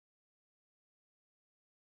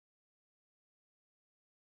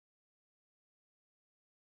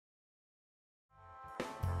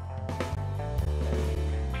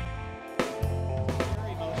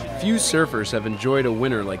Few surfers have enjoyed a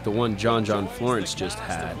winter like the one John Florence just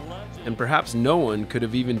had, and perhaps no one could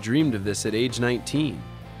have even dreamed of this at age 19.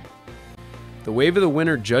 The Wave of the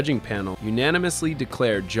Winter judging panel unanimously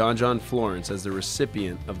declared John Florence as the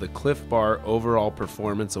recipient of the Clif Bar Overall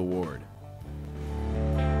Performance Award.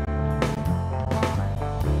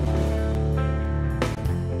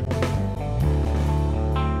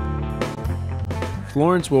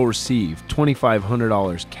 Florence will receive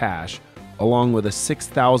 $2,500 cash, along with a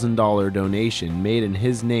 $6,000 donation made in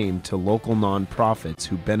his name to local nonprofits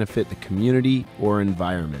who benefit the community or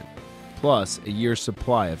environment, plus a year's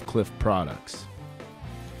supply of Clif products.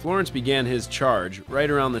 Florence began his charge right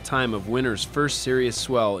around the time of winter's first serious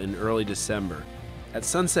swell in early December. At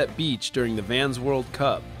Sunset Beach during the Vans World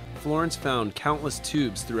Cup, Florence found countless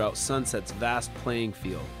tubes throughout Sunset's vast playing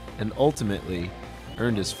field, and ultimately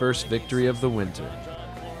earned his first victory of the winter.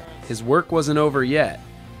 His work wasn't over yet.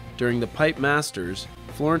 During the Pipe Masters,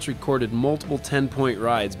 Florence recorded multiple 10-point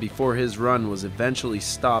rides before his run was eventually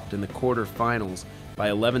stopped in the quarterfinals by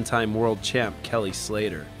 11-time world champ Kelly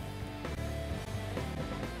Slater.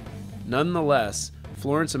 Nonetheless,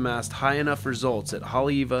 Florence amassed high enough results at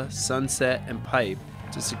Haleiwa, Sunset, and Pipe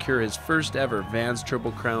to secure his first ever Vans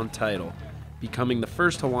Triple Crown title, becoming the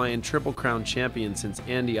first Hawaiian Triple Crown champion since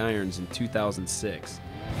Andy Irons in 2006.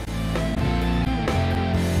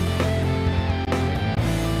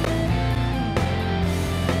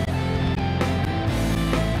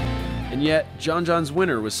 And yet, John's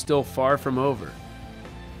winter was still far from over.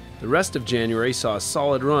 The rest of January saw a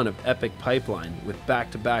solid run of epic pipeline with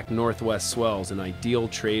back-to-back northwest swells and ideal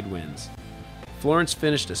trade winds. Florence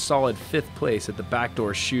finished a solid 5th place at the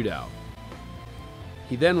Backdoor Shootout.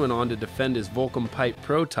 He then went on to defend his Volcom Pipe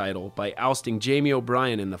Pro title by ousting Jamie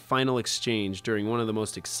O'Brien in the final exchange during one of the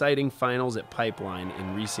most exciting finals at Pipeline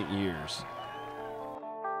in recent years.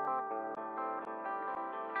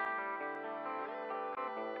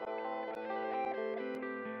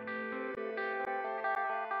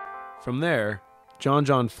 From there,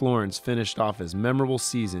 John Florence finished off his memorable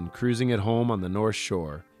season cruising at home on the North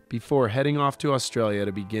Shore before heading off to Australia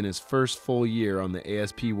to begin his first full year on the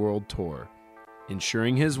ASP World Tour,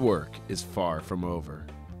 ensuring his work is far from over.